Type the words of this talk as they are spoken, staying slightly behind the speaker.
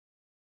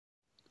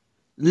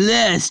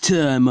Last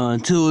time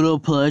on Total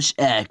Plush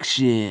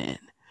Action.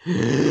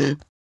 There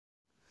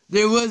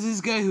was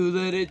this guy who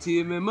led a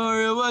team, and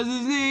Mario was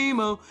his name.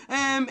 Oh,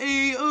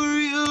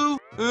 M-A-R-I-O,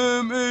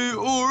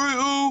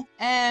 M-A-R-I-O,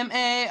 M-A-R-I-O.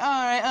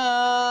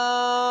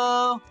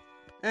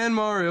 And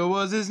Mario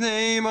was his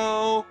name.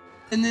 Oh,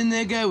 and then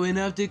that guy went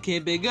off to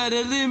camp and got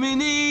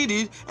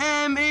eliminated.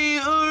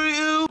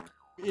 M-A-R-I-O,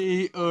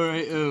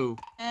 A-R-I-O,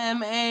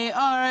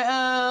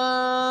 M-A-R-I-O.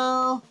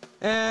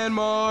 And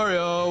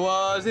Mario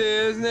was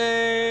his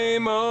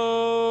name.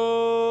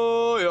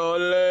 Oh,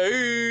 yole.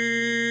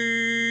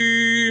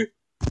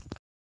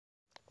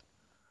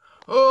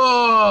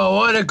 Oh,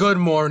 what a good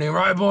morning,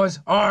 right, boys?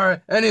 Alright,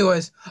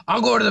 anyways,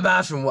 I'll go to the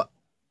bathroom.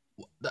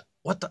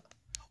 What the?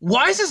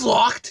 Why is this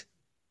locked?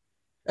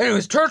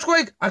 Anyways,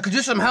 Churchquake, I could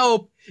use some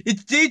help.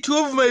 It's day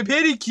 12 of my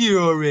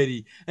pedicure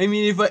already. I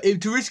mean, if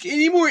to risk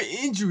any more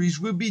injuries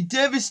would be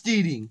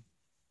devastating.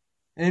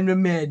 And the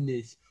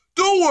madness.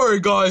 Don't worry,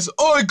 guys,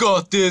 I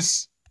got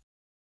this.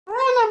 Rule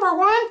number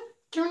 1,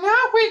 do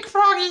not wake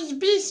Froggy's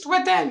beast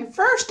within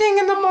first thing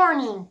in the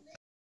morning.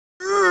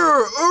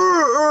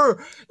 Froggy,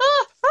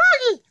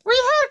 we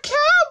had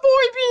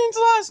cowboy beans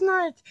last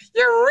night.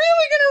 You're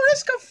really gonna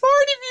risk a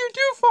fart if you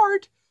do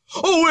fart.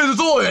 Oh, wait, it's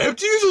all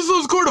empty? Is this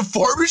some kind of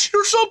fart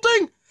machine or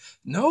something?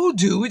 No,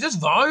 dude, we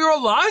just value our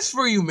lives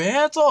for you, man.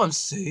 That's all I'm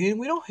saying.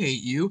 We don't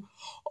hate you.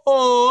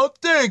 Oh,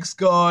 thanks,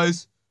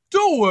 guys.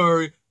 Don't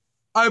worry.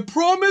 I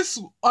promise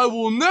I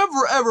will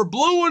never ever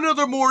blow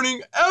another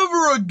morning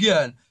ever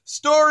again.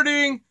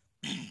 Starting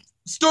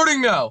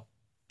now.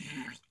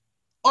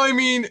 I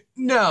mean,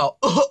 now.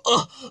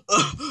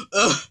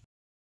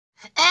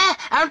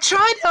 I'm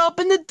trying to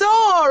open the door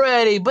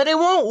already, but it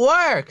won't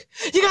work.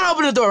 You gotta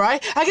open the door,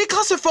 right? I get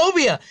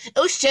claustrophobia.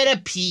 Oh, shut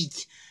up,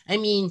 Pete. I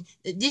mean,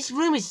 this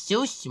room is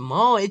so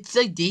small. It's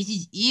like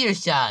Daisy's ear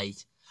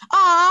size.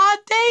 Aw,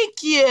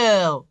 thank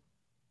you.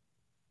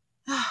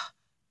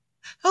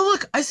 Oh,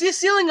 look, I see a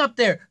ceiling up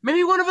there.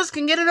 Maybe one of us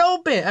can get it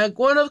open.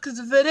 One of us can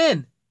fit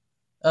in.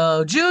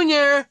 Oh,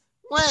 Junior.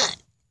 What?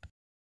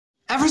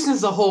 Ever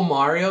since the whole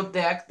Mario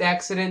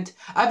accident,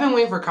 I've been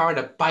waiting for Kara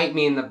to bite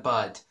me in the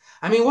butt.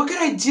 I mean, what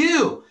could I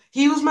do?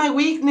 He was my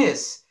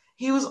weakness.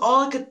 He was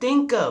all I could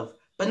think of.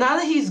 But now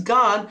that he's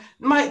gone,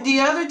 the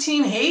other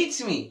team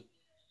hates me.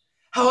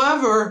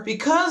 However,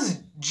 because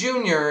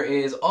Junior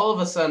is all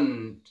of a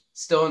sudden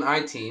still in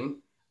our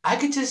team,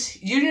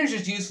 Junior's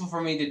just useful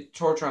for me to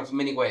torture in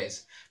many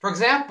ways. For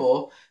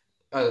example,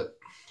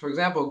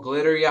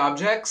 glittery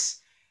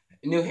objects,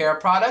 new hair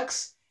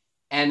products,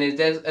 and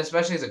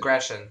especially his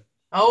aggression.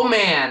 Oh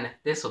man,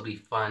 this will be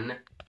fun.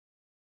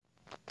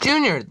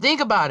 Junior,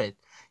 think about it.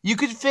 You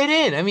could fit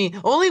in. I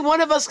mean, only one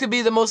of us could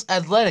be the most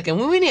athletic, and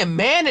we need a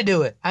man to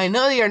do it. I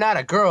know you're not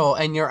a girl,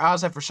 and you're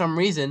outside for some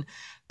reason,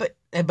 but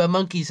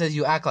Monkey says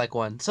you act like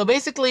one. So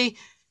basically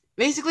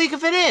you can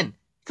fit in.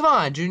 Come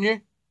on,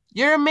 Junior.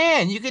 You're a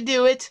man. You can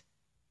do it.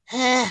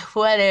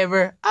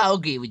 Whatever. I'll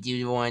agree with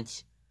you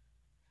once.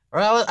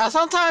 Well,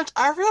 sometimes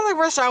I really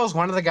wish I was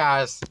one of the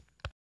guys.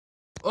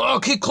 Oh,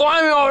 keep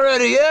climbing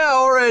already. Yeah,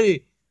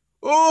 already.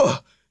 Oh,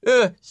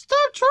 yeah.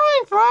 Stop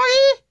trying,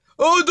 Froggy.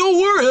 Oh, don't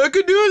worry. I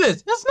can do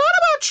this. It's not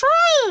about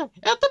trying.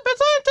 It's a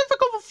scientific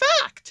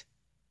fact.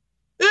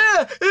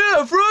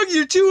 Yeah, Froggy,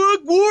 you're too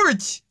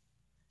Hogwarts.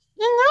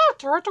 You know,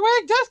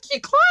 Turtwig, just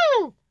keep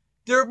climbing.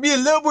 There'd be a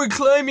lot more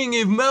climbing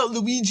if Mount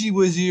Luigi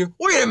was here.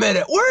 Wait a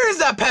minute, where is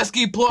that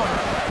pesky plug?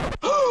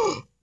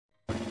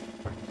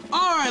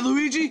 Alright,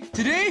 Luigi,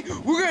 today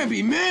we're gonna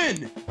be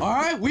men.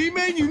 Alright, we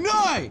men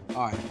unite.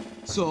 Alright,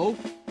 so,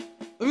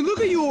 I mean, look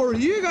at you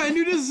already. You got a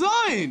new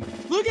design.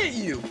 Look at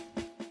you.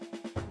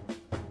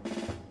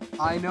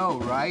 I know,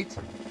 right?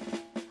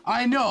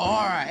 I know,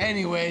 alright,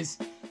 anyways,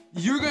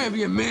 you're gonna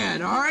be a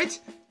man, alright?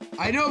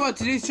 I know about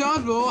today's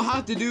challenge, but we'll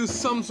have to do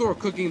some sort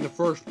of cooking in the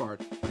first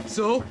part.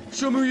 So,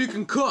 show me where you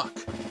can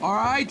cook,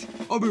 alright?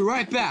 I'll be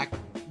right back.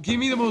 Give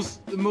me the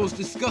most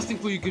disgusting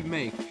food you could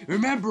make.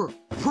 Remember,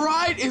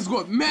 pride is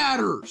what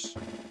matters!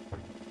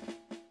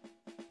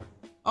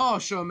 I'll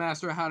show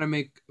Master how to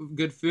make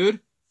good food.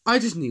 I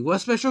just need one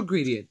special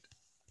ingredient.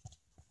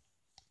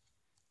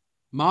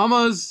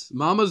 Mama's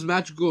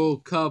magical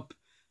cup,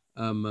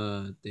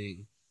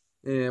 thing.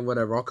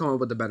 Whatever, I'll come up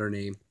with a better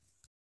name.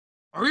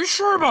 Are you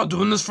sure about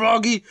doing this,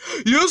 Froggy?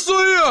 Yes,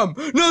 I am!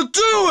 Now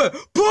do it!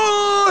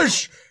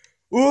 Push!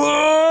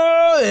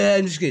 Oh, yeah,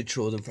 I'm just gonna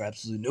troll them for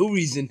absolutely no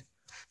reason.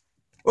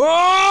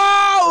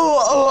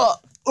 Oh!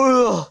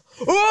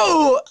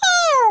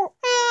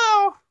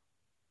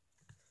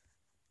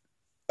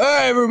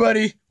 Alright,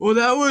 everybody. Well,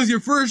 that was your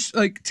first,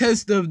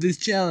 test of this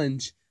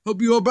challenge.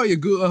 Hope you all brought your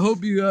goulash. I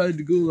hope you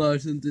had goulash or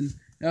something.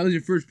 That was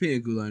your first pan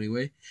of goulash,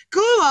 anyway.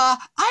 Goulash?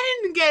 I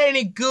didn't get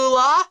any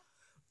goulash.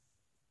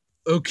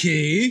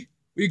 Okay.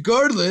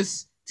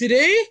 Regardless,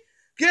 today,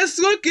 guess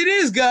what it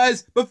is,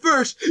 guys? But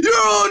first, you're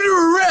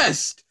under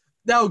arrest!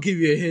 That'll give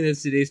you a hint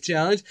of today's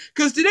challenge,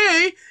 because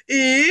today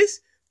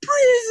is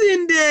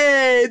Prison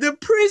Day! The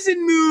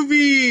prison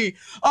movie!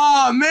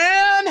 Aw,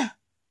 man!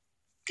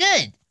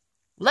 Good.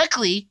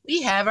 Luckily,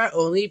 we have our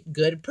only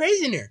good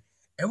prisoner.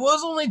 It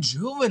was only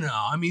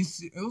juvenile. I mean,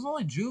 it was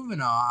only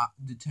juvenile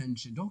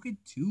detention. Don't get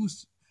too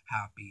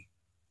happy.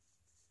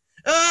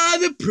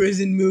 The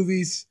prison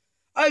movies.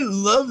 I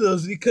love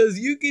those because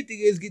you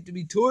guys get to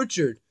be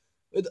tortured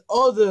with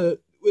all the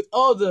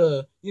old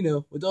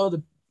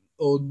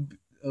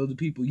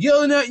people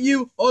yelling at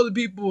you, all the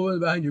people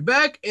behind your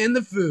back, and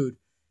the food.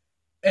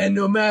 And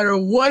no matter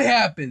what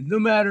happens, no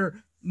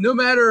matter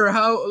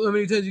how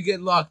many times you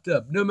get locked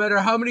up, no matter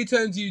how many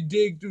times you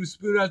dig through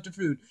spoon after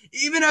food,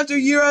 even after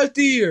year,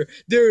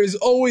 there is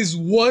always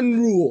one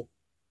rule.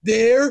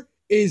 There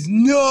is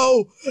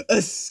no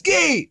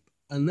escape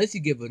unless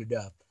you give it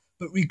up.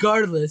 But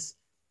regardless,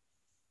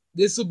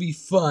 this will be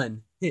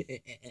fun. This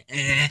place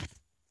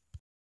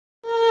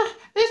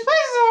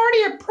is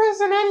already a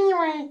prison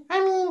anyway.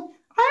 I mean,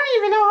 I don't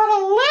even know how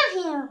to live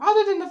here,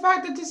 other than the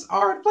fact that this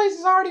place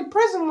is already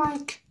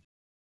prison-like.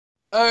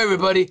 Alright,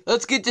 everybody,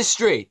 let's get this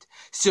straight.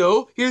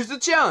 So, here's the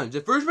challenge.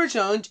 The first part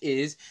challenge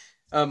is,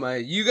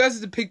 you guys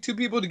have to pick 2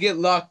 people to get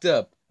locked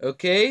up,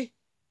 okay?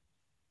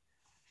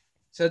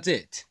 So that's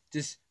it.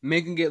 Just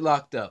make them get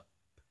locked up.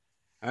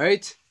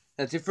 Alright?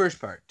 That's your first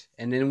part.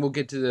 And then we'll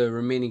get to the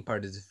remaining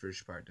part of the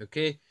first part,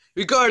 okay?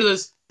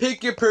 Regardless,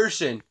 pick your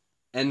person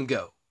and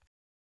go.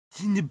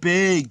 It's in the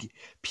bag.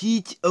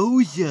 Pete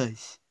owes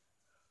us.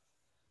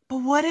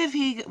 But what if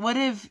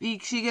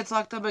she gets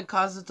locked up and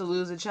causes to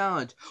lose the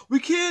challenge? We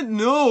can't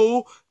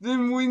know.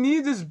 Then we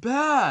need this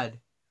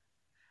bad.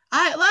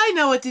 I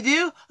know what to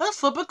do. Let's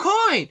flip a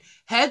coin.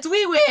 Heads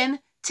we win.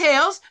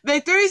 Tails,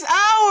 victory's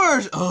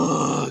ours.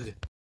 Ugh.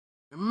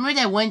 Remember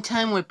that one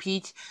time where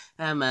Pete,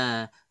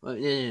 no,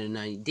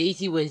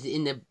 Daisy was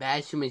in the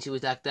bathroom and she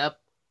was locked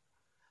up?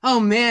 Oh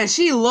man,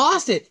 she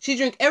lost it. She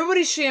drank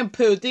everybody's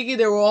shampoo thinking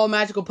they were all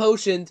magical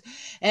potions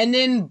and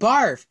then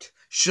barfed.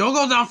 She'll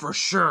go down for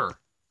sure.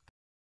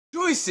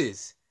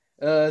 Choices.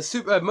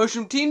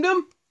 Mushroom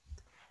Teamdom?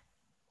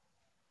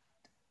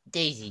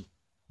 Daisy.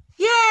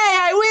 Yay,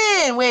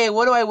 I win! Wait,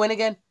 what do I win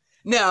again?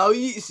 Now,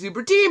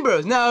 Super Team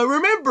Bros. Now,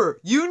 remember,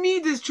 you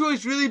need this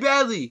choice really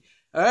badly.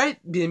 Alright?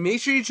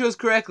 Make sure you chose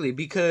correctly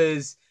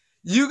because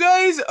you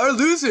guys are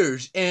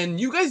losers and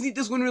you guys need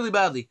this one really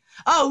badly.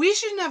 Oh, we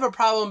shouldn't have a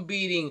problem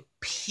beating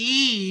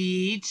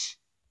Peach.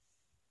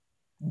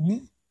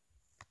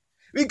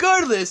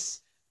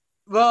 Regardless,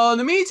 well, in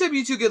the meantime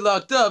you 2 get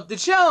locked up, the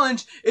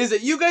challenge is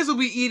that you guys will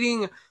be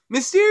eating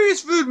mysterious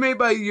food made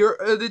by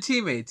the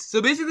teammates.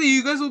 So basically,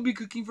 you guys will be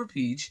cooking for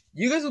Peach.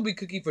 You guys will be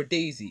cooking for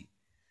Daisy.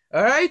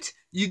 Alright?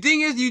 The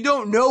thing is, you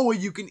don't know what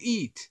you can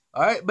eat.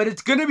 Alright? But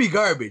it's gonna be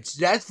garbage.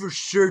 That's for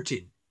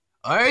certain.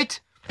 Alright?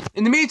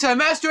 In the meantime,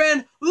 Master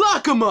N,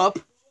 lock him up.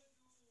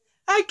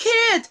 I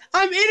can't.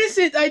 I'm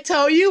innocent, I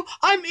tell you.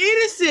 I'm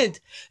innocent.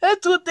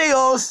 That's what they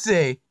all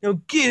say.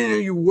 Now get in there,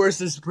 you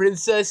worthless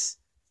princess.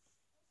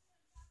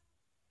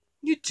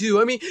 You too.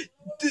 I mean,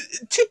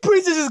 2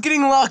 princesses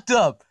getting locked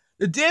up.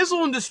 The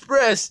damsel in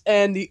distress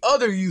and the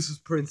other useless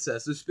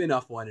princess. The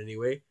spin-off one,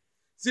 anyway.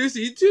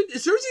 Seriously, it's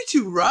seriously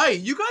too right.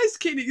 You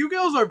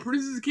girls are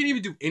princesses, can't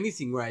even do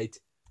anything right.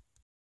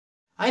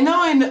 I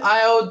know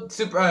I owed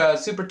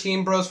Super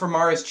Team Bros for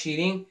Mario's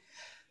cheating,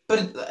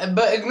 but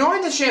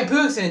ignoring the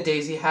shampoo accident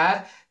Daisy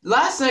had,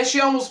 last night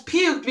she almost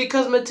puked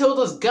because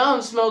Matilda's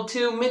gum smelled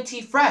too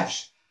minty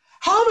fresh.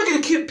 How am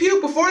I gonna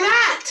puke before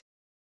that?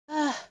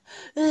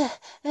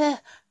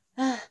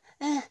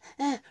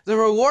 The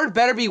reward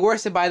better be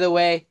worth it, by the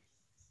way.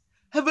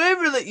 Have I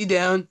ever let you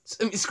down?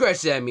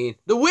 Scratch that, I mean.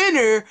 The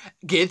winner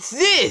gets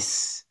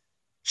this!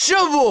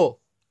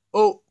 Shovel!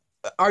 Oh,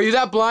 are you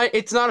that blind?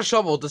 It's not a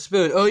shovel, it's a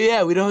spoon. Oh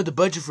yeah, we don't have the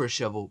budget for a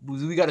shovel.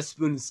 We got a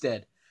spoon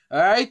instead.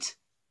 Alright?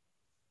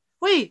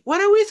 Wait,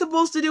 what are we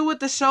supposed to do with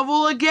the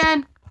shovel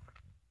again?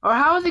 Or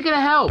how is it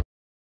gonna help?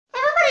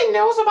 Everybody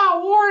knows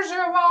about wars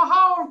and about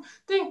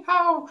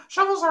how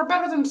shovels are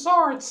better than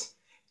swords.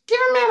 Give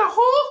a man a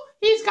hole,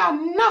 he's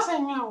got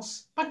nothing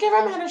else. But give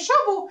a man a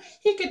shovel,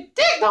 he could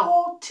dig the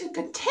hole to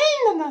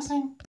contain the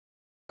nothing.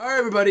 Alright,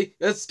 everybody,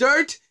 let's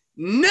start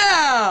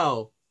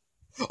now!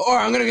 Or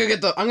I'm gonna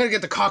get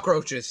the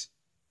cockroaches.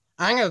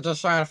 I'm gonna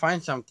just try to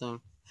find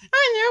something.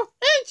 I know,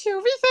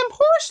 anchovies and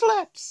horse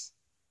lips.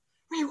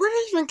 Wait, where did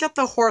I even get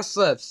the horse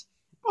lips?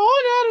 All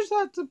I got is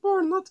at the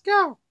board, let's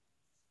go.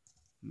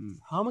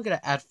 How am I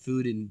gonna add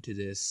food into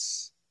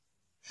this?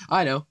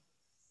 I know.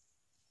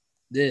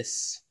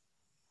 This.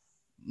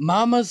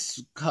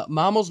 Mama's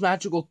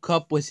magical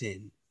cup was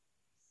in.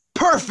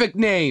 Perfect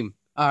name!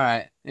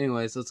 Alright,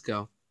 anyways, let's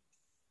go.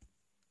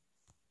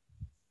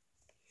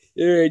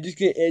 Alright, just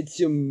gonna add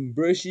some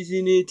brushes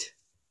in it.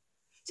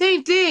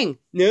 Same thing!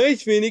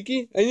 Nice,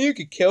 Finicky. I knew I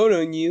could count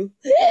on you.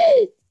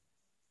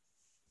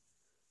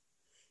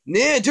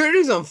 Nah,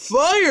 turtle's on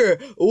fire!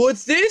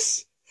 What's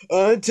this?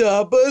 On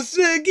top of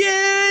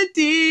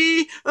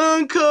spaghetti,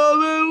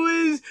 uncovered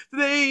with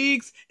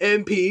flakes,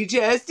 and Peach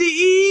has to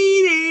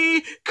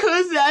eat it,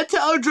 'cause that's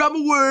how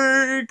drama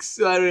works.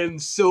 I'm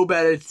so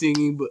bad at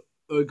singing, but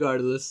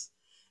regardless.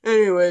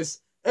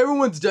 Anyways,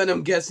 everyone's done,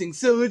 I'm guessing,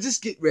 so let's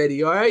just get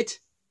ready, alright?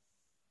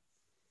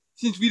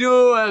 Since we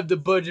don't have the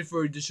budget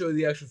to show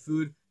the actual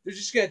food, they're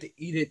just gonna have to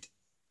eat it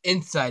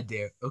inside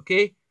there,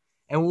 okay?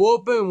 And we'll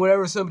open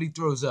whatever somebody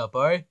throws up,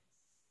 alright?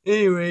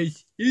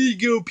 Anyways, here you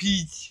go,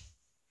 Peach.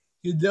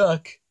 Good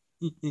luck.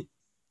 Ugh.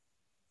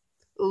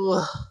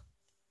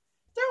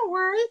 Don't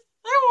worry.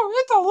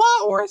 It's a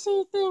lot worse than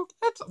you think.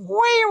 It's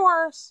way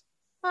worse.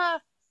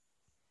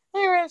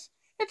 Anyways,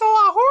 it's a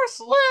lot of horse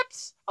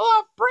lips, a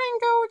lot of brain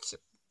goats,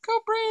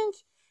 goat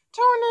brains,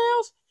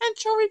 toenails,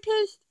 anchovy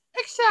paste,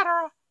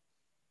 etc.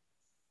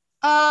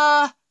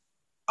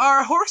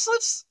 Are horse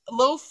lips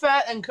low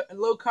fat and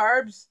low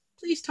carbs?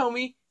 Please tell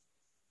me.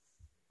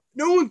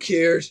 No one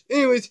cares.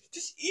 Anyways,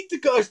 just eat the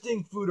gosh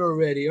dang food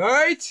already,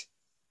 alright?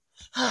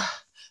 I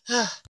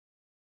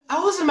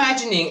was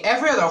imagining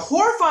every other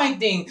horrifying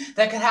thing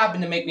that could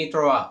happen to make me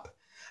throw up.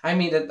 I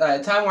mean,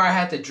 the time where I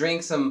had to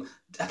drink some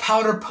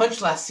powder punch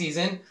last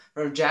season,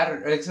 and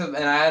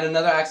I had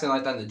another accident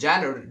like that in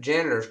the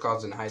janitor's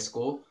closet in high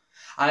school.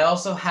 I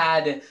also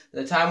had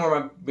the time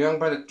where my young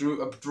brother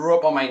threw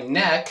up on my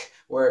neck,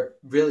 where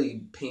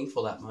really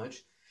painful that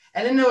much.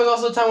 And then there was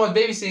also a time when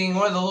babysitting,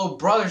 one of the little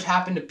brothers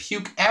happened to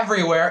puke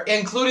everywhere,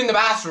 including the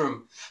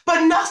bathroom.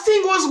 But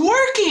nothing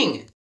was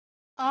working!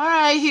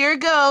 Alright, here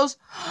it goes.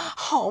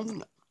 Oh,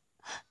 no.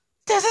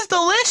 This is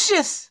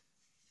delicious!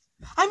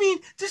 I mean,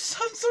 there's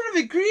some sort of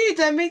ingredient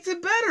that makes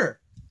it better.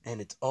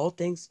 And it's all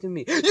thanks to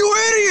me. You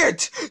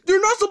idiot!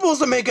 They're not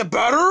supposed to make it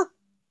better!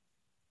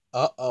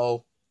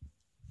 Uh-oh.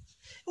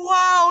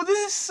 Wow,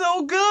 this is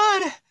so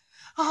good!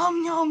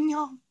 Yum,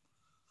 yum.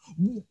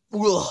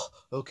 Ugh.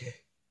 Okay.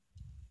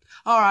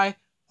 Alright.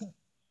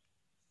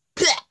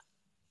 Did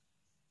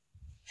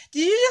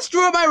you just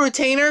throw up my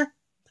retainer?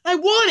 I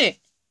want it!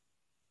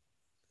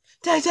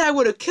 That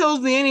would have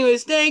killed me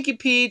anyways. Thank you,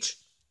 Peach.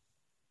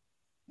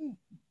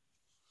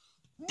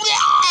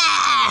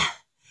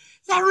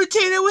 That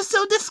retainer was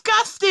so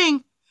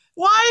disgusting!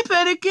 Why,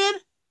 Pelican?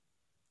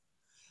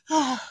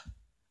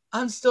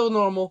 I'm still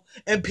normal.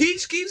 And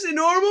Peach keeps it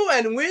normal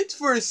and wins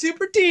for a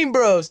Super Team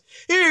Bros.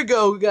 Here you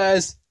go,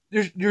 guys.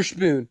 Your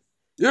spoon.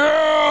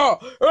 Yeah!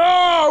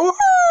 Oh,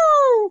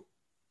 woo!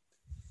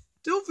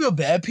 Don't feel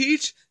bad,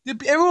 Peach.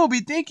 Everyone will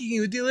be thanking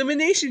you with the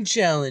elimination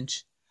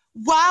challenge.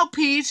 Wow,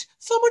 Peach.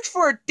 So much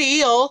for a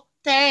deal.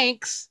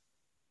 Thanks.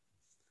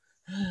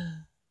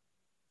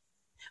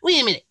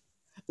 Wait a minute.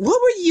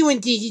 What were you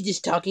and Gigi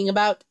just talking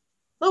about?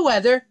 The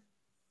weather.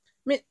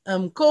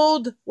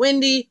 Cold,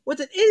 windy, with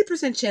an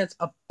 80% chance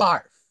of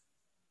barf.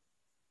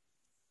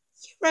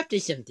 You're up to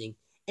something,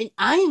 and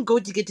I am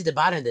going to get to the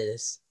bottom of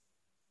this.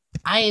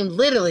 I am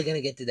literally going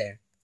to get to there.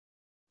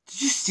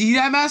 Did you see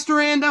that, Master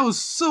Rand? That was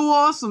so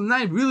awesome, and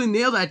I really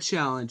nailed that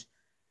challenge.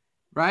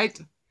 Right?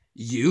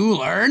 You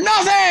learn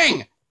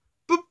nothing!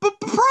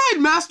 Pride,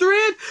 Master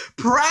Rand!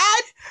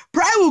 Pride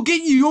will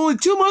get you only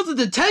 2 months of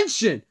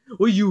detention.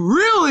 What you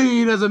really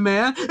need as a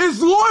man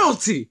is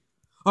loyalty.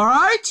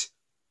 Alright?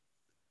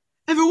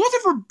 If it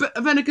wasn't for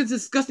Venica's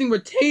disgusting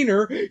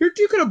retainer, your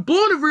team could have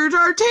blown it for your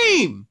entire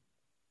team!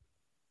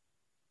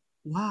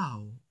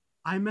 Wow,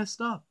 I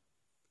messed up.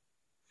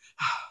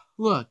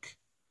 Look,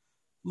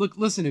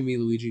 listen to me,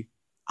 Luigi.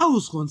 I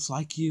was once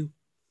like you.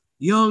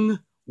 Young,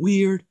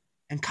 weird,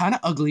 and kinda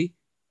ugly.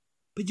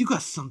 But you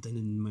got something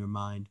in your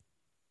mind.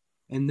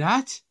 And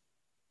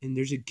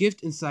there's a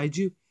gift inside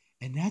you,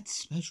 and that's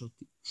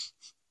specialty.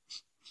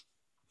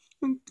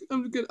 I'm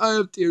good. I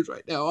have tears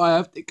right now. I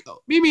have to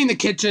go. Meet me in the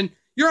kitchen.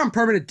 You're on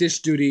permanent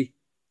dish duty.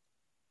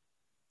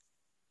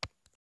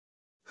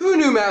 Who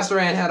knew Master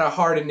Ant had a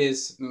heart in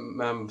his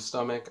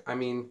stomach? I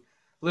mean,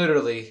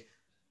 literally.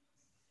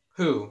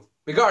 Who?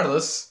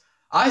 Regardless,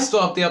 I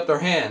still have the upper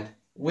hand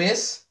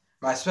with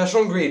my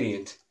special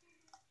ingredient.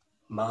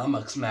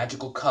 Mama's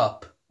magical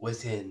cup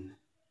within.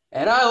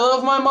 And I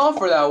love my mom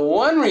for that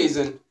one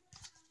reason.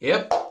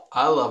 Yep,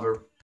 I love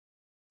her.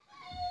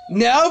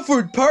 Now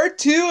for part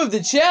 2 of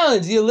the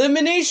challenge, the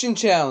elimination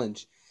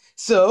challenge.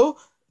 So,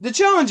 the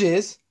challenge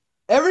is,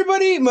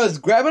 everybody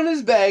must grab on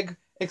his bag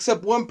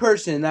except one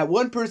person. And that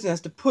one person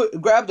has to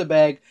grab the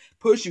bag,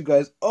 push you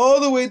guys all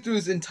the way through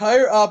this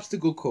entire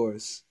obstacle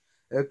course.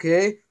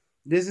 Okay?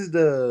 This is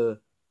the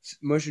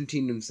Mushroom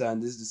Kingdom sign.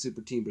 This is the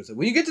Super Team Bros.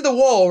 When you get to the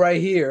wall right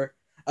here,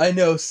 I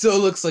know, so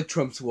looks like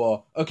Trump's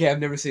wall. Okay,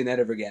 I've never seen that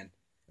ever again.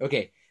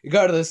 Okay,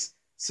 regardless,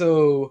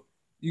 so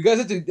you guys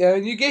have to,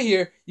 when you get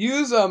here,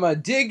 use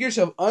dig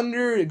yourself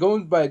under,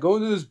 going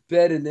to this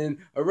bed, and then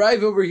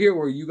arrive over here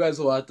where you guys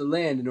will have to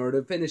land in order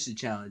to finish the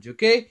challenge.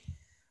 Okay,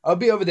 I'll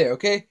be over there.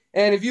 Okay,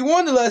 and if you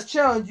won the last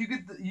challenge, you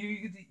get to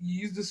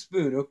use the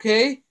spoon.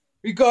 Okay,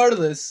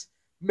 regardless,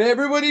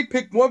 everybody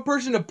pick one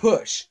person to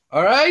push.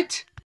 All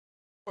right.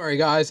 Don't worry,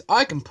 guys,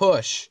 I can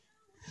push.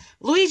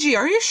 Luigi,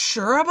 are you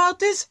sure about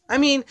this? I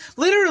mean,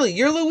 literally,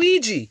 you're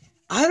Luigi.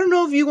 I don't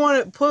know if you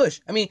want to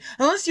push. I mean,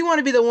 unless you want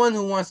to be the one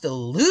who wants to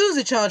lose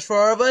the challenge for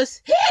all of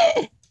us.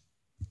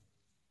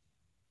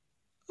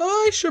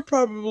 I should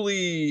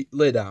probably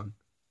lay down.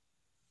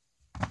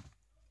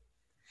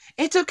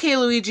 It's okay,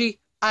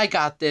 Luigi. I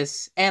got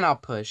this, and I'll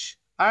push.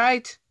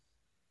 Alright?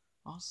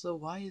 Also,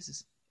 why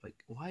is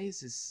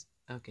this...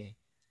 Okay.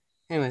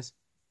 Anyways,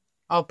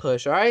 I'll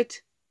push,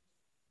 alright?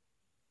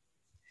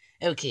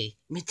 Okay,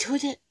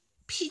 Matilda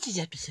Peach is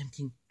up to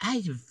something.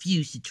 I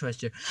refuse to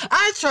trust her.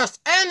 I trust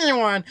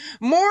anyone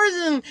more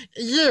than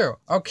you,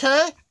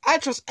 okay? I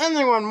trust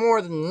anyone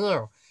more than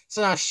you.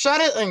 So now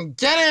shut it and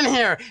get in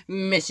here,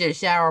 Mr.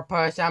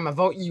 Sourpuss. I'm gonna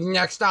vote you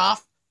next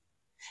off.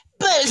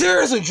 But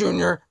seriously,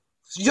 Junior,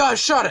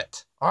 just shut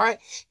it, alright?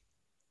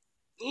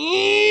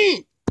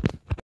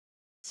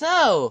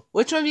 So,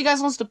 which one of you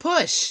guys wants to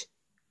push?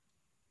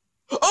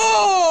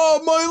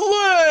 Oh, my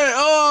leg!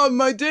 Oh,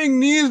 my dang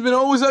knee has been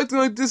always acting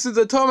like this since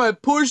the time I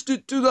pushed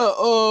it to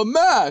the,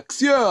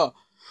 max, yeah.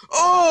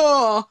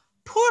 Oh,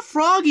 poor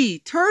Froggy.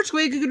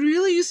 Turtwig could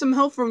really use some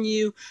help from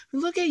you.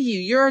 Look at you,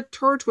 you're a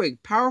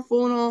Turtwig,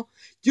 powerful and all.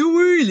 Don't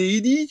worry,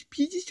 ladies,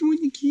 Peach is joined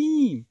the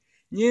game.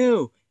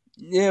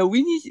 No,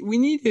 we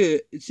need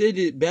to set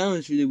it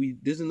balanced so that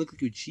it doesn't look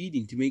like we're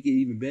cheating to make it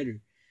even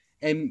better.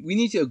 And we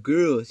need a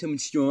girl, someone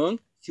strong,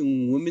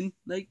 someone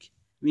woman-like.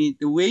 I mean,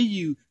 the way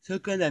you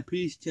took on that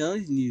pretty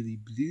challenge nearly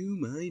blew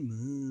my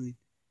mind.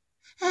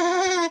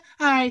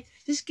 Alright,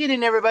 just get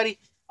in, everybody.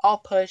 I'll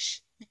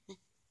push.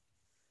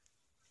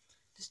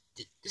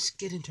 just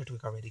get into it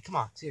already. Come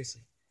on,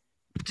 seriously.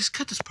 Just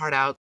cut this part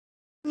out.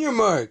 On your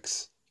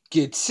marks.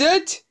 Get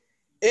set.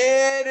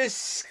 And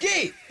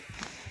escape.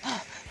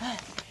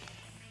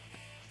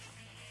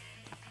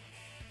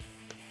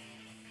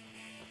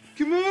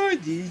 Come on,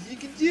 dude. You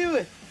can do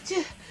it.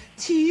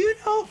 Do you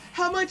know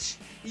how much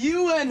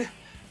you and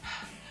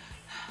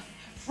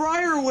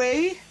Friar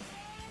weigh?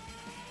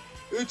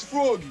 It's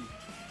Froggy.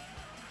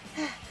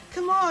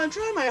 Come on,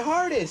 try my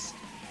hardest.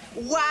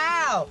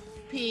 Wow,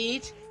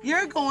 Peach,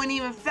 you're going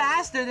even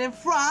faster than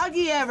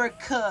Froggy ever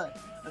could.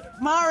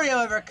 Mario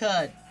ever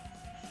could.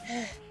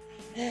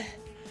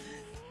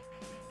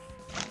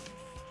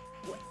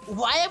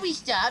 Why have we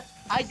stopped?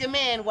 I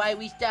demand why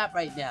we stop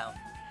right now.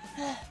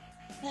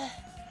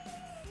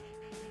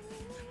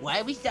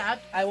 Why we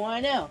stopped? I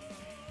want to know.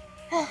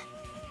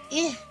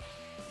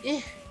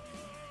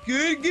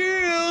 Good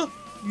girl.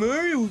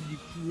 Mario will be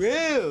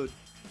proud.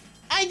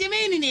 I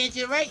demand an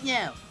answer right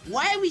now.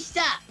 Why we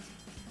stopped?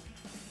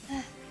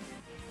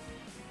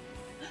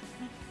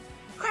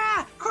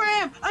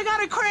 Cram! I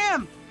got a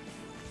cram!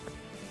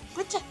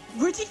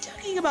 What's he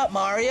talking about,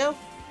 Mario?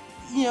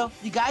 You know,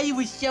 the guy you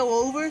would show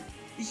over?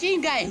 The same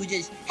guy who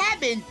just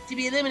happened to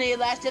be eliminated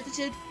last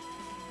episode?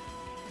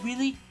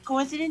 Really?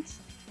 Coincidence?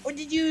 Or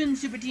did you and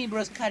Super Team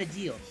Bros cut a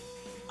deal?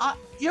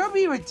 You're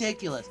being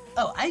ridiculous.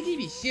 Oh, I give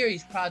you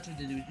serious props for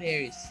the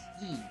nefarious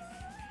scheme.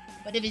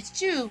 But if it's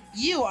true,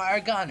 you are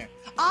a goner.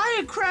 I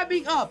am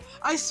cramping up,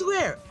 I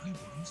swear. Are you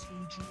honest,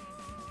 Luigi?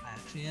 I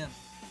actually am.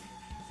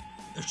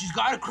 If she's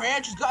got a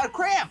cramp, she's got a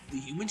cramp. The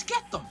humans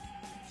get them.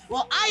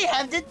 Well, I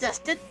have the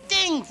dusted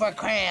thing for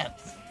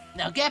cramps.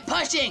 Now get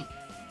pushing.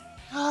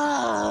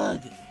 Ugh.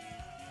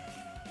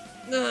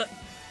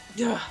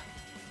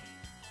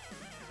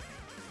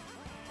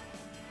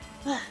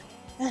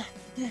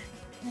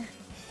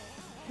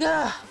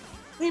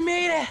 We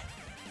made it!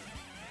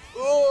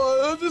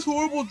 Oh, I had this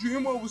horrible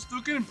dream I was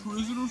stuck in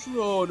prison or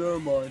something. Oh, never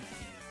mind.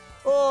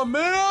 Oh,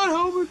 man,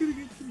 how am I gonna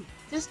get through?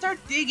 Just start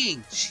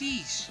digging.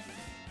 Sheesh.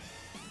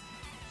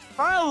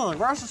 Finally,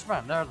 where's the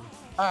spam? There.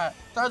 Alright,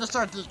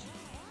 start digging.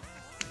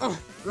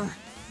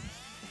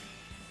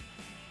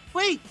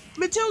 Wait,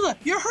 Matilda,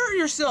 you're hurting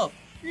yourself.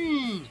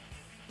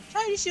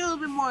 Try to show a little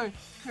bit more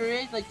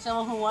courage, like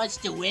someone who wants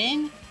to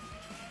win.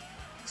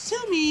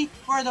 Sue me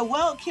for the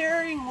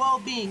caring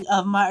well-being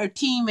of my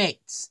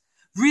teammates.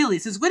 Really,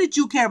 since when did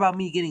you care about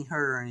me getting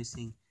hurt or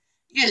anything?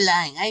 You're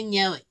lying, I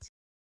know it.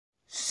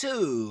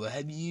 So,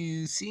 have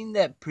you seen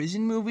that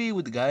prison movie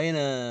with the guy in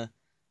a...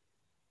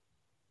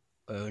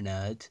 Or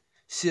not?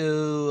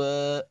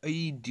 So, are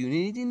you doing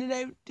anything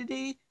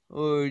today?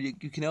 Or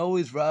you can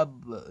always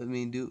rob,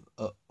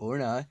 or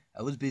not.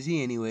 I was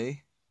busy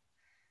anyway.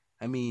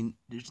 I mean,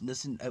 there's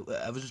nothing,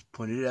 I was just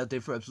pointing it out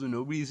there for absolutely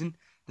no reason.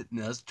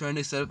 I was trying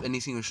to set up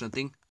anything or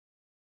something.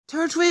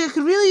 Turtwig, I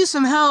could really use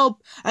some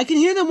help. I can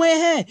hear them way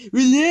ahead.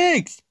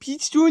 Relax.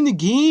 Pete's joined the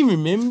game,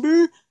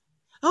 remember?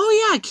 Oh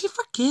yeah, I keep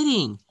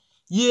forgetting.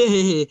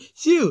 Yeah,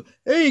 so,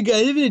 hey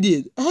guys, I have an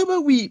idea. How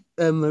about we,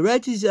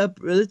 wrap this up,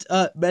 let's,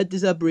 wrap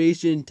this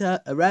operation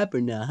rapper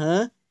now,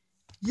 huh?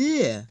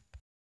 Yeah.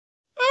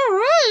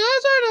 Alright,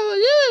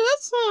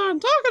 that's what I'm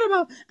talking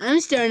about. I'm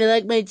starting to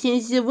like my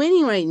chances of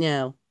winning right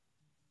now.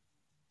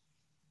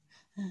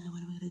 What am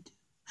I gonna do?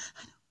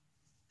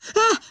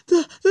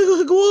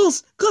 The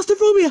walls!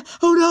 Claustrophobia!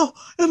 Oh no!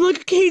 I'm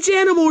like a caged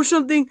animal or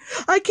something!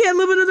 I can't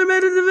live another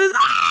minute in this!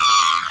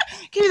 Ah!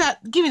 Give me that!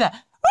 Give me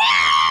that!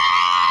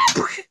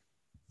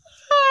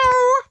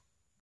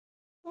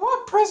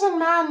 What prison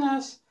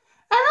madness!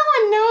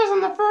 Everyone knows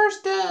on the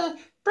first day,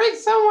 break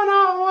someone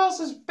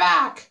else's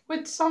back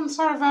with some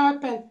sort of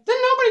weapon.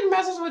 Then nobody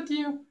messes with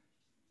you.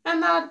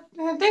 And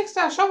thanks to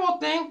that shovel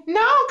thing,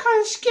 now I'm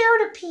kind of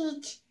scared of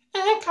Peach.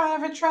 And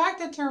kind of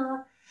attracted to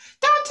her.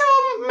 Don't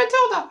tell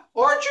Matilda,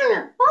 or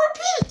Junior, or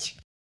Peach!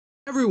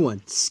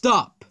 Everyone,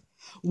 stop.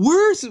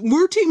 We're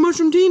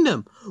Mushroom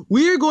Kingdom.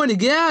 We are going to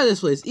get out of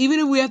this place, even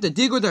if we have to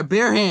dig with our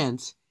bare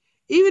hands.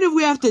 Even if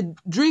we have to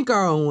drink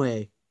our own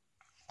way.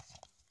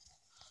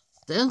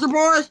 Danger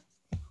Boy!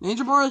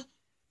 Danger Boy!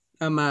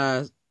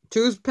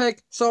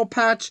 Toothpick, Soul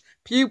Patch,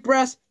 Puke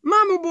Breast,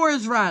 Mama Boy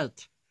is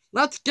right!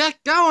 Let's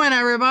get going,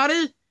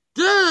 everybody!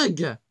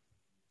 Dig!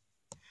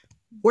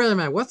 Wait a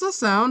minute, what's the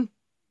sound?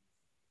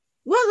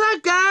 What's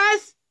up,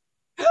 guys?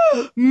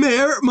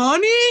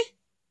 Money?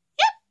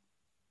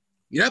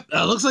 Yep,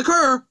 that looks like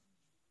her.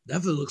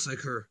 Definitely looks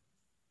like her.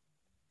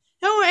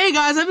 Oh, hey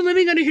guys, I've been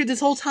living under here this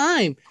whole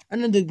time.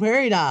 Under the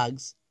prairie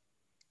dogs.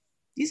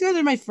 These guys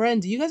are my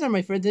friends. You guys are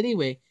my friends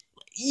anyway.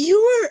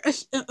 You were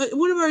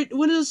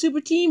one of those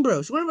super team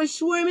bros. One of my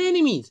swarm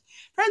enemies.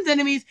 Friends,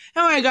 enemies.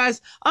 Alright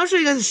guys, I'll show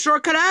you guys a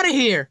shortcut out of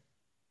here.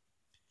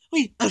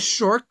 Wait, a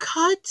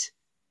shortcut?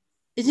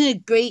 Isn't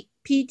it great,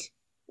 Pete?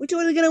 Which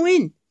one are gonna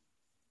win?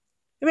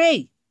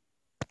 Hooray!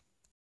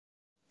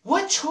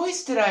 What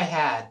choice did I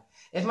have?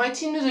 If my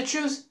team knew the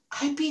truth,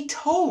 I'd be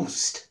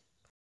toast.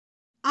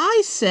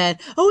 I said,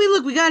 oh wait,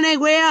 look, we got an egg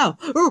way out.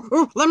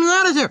 Let me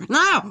out of here.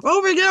 Now,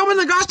 open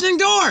the goddamn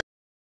door.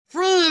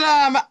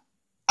 Freedom.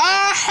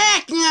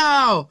 Heck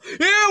no.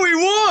 Yeah, we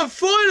won,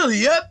 finally,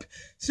 yep.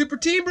 Super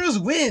Team Bros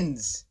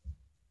wins.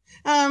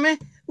 Man,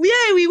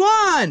 yay, we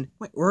won.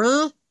 Wait,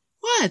 really?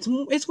 What?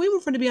 It's way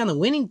more fun to be on the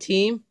winning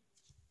team.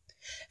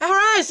 All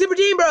right, Super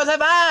Team Bros, high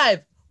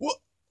five.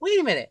 Wait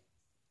a minute.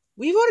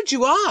 We voted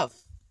you off.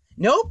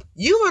 Nope,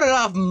 you voted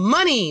off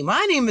Money.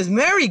 My name is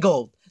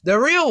Marigold, the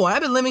real one.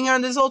 I've been living here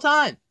this whole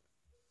time.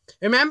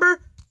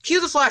 Remember?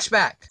 Cue the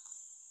flashback.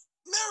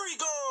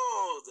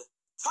 Marigold!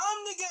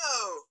 Time to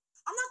go.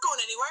 I'm not going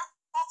anywhere.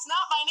 That's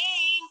not my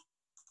name.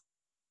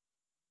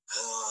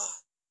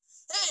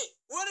 Hey,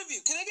 one of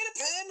you, can I get a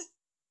pen?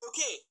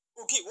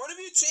 Okay, one of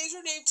you change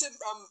your name to,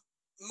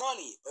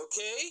 Money,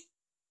 okay?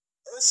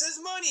 It says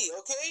Money,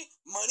 okay?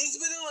 Money's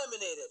been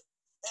eliminated.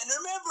 And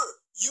remember,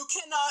 you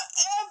cannot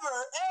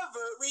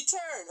ever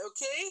return,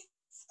 okay?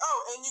 Oh,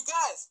 and you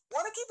guys,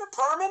 want to keep it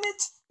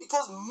permanent?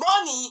 Because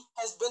Money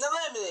has been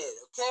eliminated,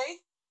 okay?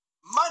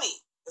 Money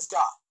is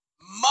gone.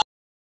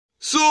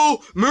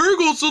 So,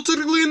 Marigold's still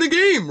technically in the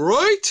game,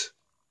 right?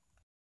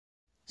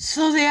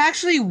 So they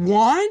actually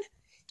won?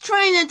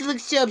 Try not to look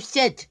so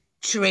upset,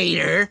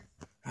 traitor.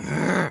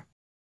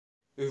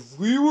 If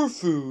we were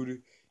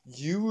food,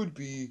 you would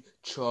be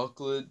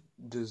chocolate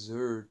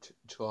dessert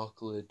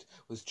chocolate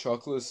with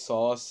chocolate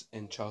sauce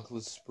and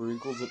chocolate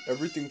sprinkles and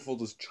everything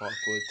filled with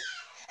chocolate.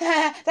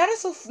 That is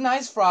so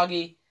nice,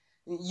 Froggy.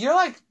 You're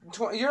like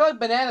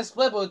banana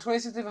split, but with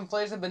 26 different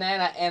flavors of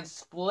banana and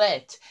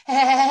split.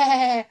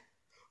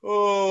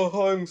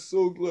 Oh, I'm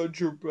so glad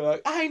you're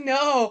back. I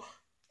know,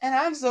 and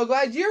I'm so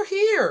glad you're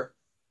here.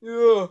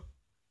 Yeah.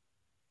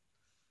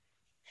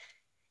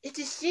 It's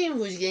a shame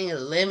who's getting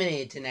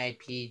eliminated tonight,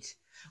 Pete.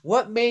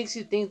 What makes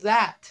you think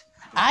that?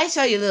 I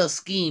saw your little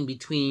scheme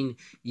between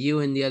you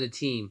and the other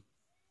team.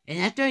 And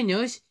after I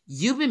noticed,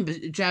 you've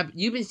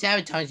been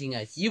sabotaging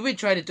us. You've been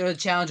trying to throw the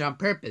challenge on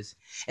purpose.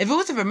 If it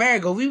wasn't for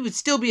Marigold, we would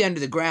still be under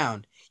the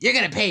ground. You're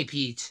gonna pay,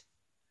 Peach.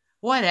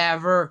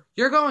 Whatever.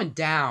 You're going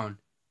down.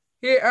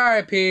 Here,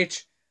 alright,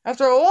 Peach.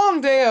 After a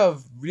long day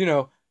of,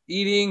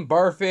 eating,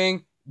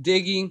 barfing,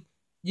 digging,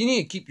 you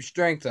need to keep your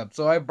strength up,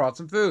 so I brought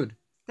some food.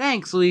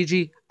 Thanks,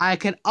 Luigi. I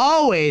can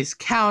always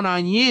count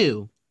on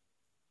you.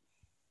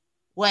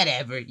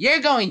 Whatever. You're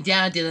going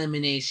down to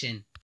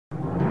elimination.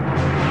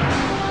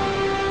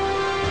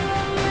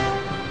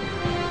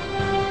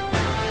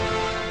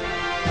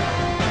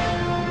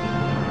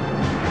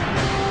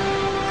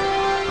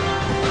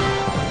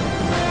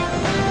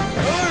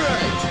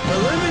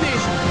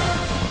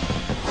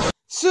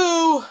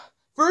 So,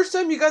 first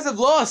time you guys have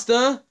lost,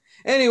 huh?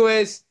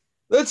 Anyways,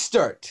 let's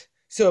start.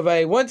 So if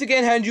I once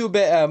again hand you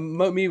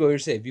me vote, you're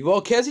safe. You've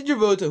all casted your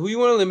vote to who you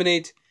want to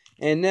eliminate,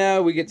 and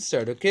now we get to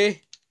start,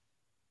 okay?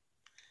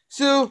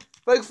 So,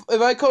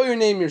 if I call your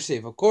name, you're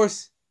safe, of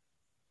course.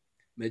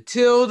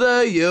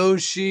 Matilda,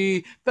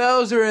 Yoshi,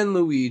 Bowser, and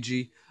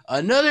Luigi.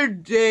 Another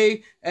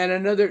day and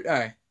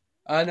another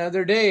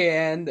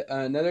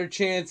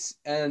chance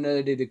and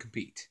another day to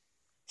compete.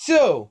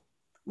 So,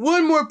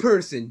 one more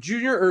person,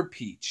 Junior or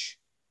Peach.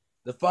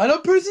 The final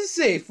person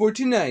safe for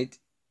tonight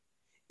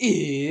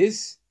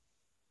is...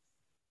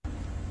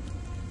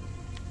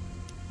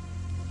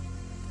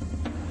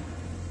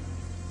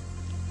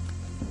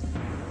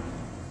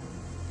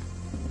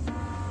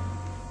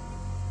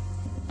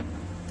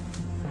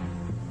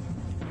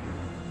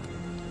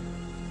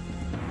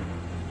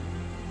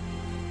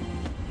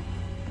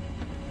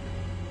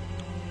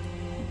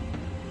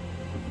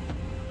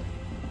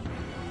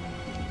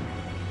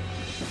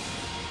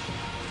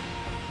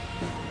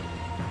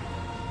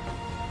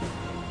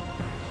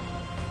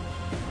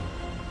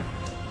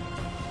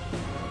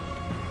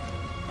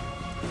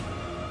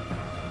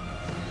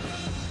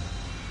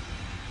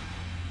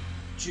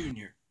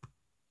 Junior.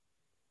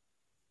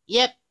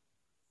 Yep.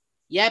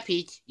 Yeah,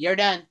 Peach, you're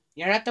done.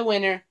 You're not the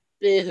winner.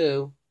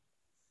 Boo-hoo.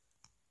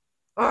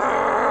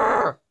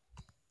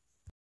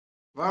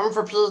 Voting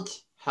for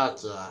Pete?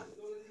 Heck yeah.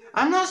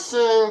 I'm not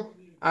saying,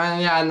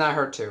 yeah, not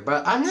her too,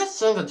 but I'm not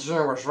saying that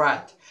Junior was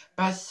right.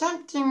 But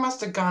something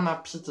must have gone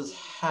up Pete's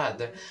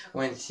head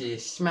when she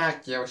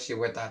smacked Yoshi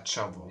with that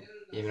shovel.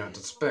 even though it's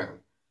a spoon.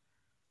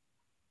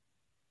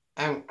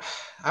 And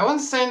I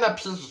wasn't saying that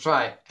Peach was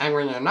right, and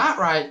when you're not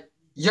right,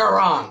 you're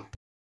wrong.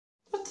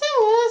 The thing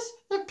is,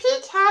 if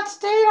Peach had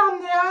stayed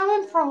on the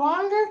island for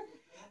longer,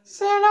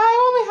 then I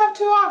only have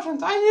two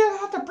options. I either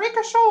have to break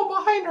a shovel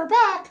behind her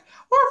back,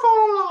 or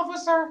fall in love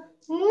with her.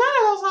 None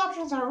of those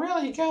options are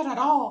really good at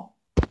all.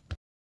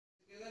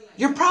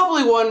 You're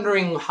probably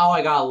wondering how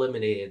I got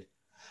eliminated.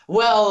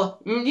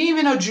 Well,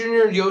 even though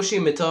Junior, Yoshi,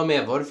 and Matilda may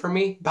have voted for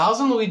me,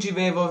 Bowser and Luigi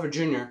may have voted for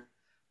Junior,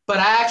 but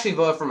I actually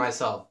voted for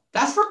myself.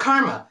 That's for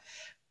karma.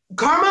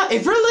 Karma,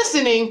 if you're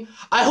listening,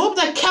 I hope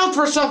that counts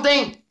for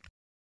something.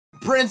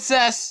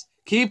 Princess,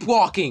 keep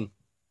walking.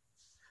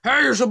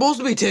 Hey, you're supposed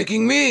to be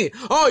taking me.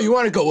 Oh, you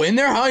want to go in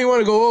there, huh? You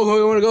want to go? Oh,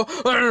 you want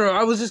to go?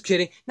 I was just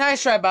kidding.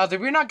 Nice try, Bowser.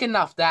 You're not getting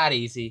off that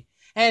easy.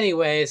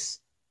 Anyways,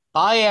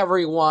 bye,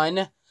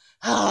 everyone.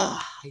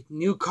 I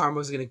knew karma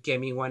was going to get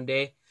me one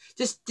day.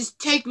 Just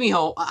take me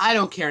home. I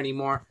don't care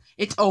anymore.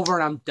 It's over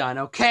and I'm done,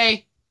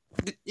 okay?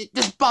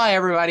 Just bye,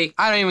 everybody.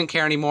 I don't even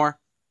care anymore.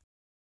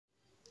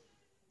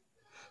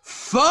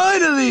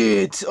 Finally,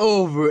 it's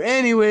over.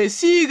 Anyway,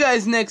 see you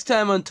guys next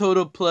time on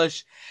Total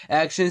Plush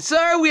Action.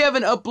 Sorry we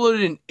haven't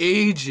uploaded in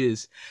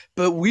ages,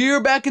 but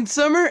we're back in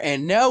summer,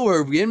 and now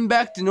we're getting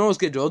back to normal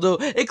schedule. Although,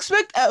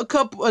 expect a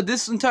couple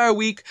this entire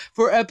week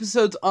for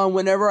episodes on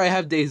whenever I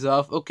have days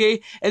off,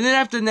 okay? And then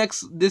after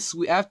this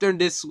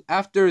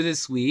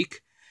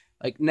week,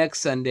 like next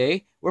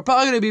Sunday, we're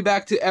probably gonna be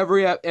back to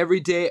every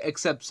day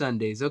except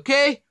Sundays,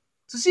 okay?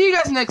 So see you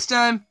guys next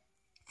time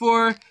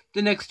for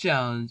the next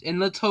challenge, and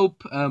let's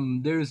hope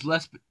there's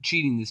less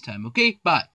cheating this time, okay? Bye.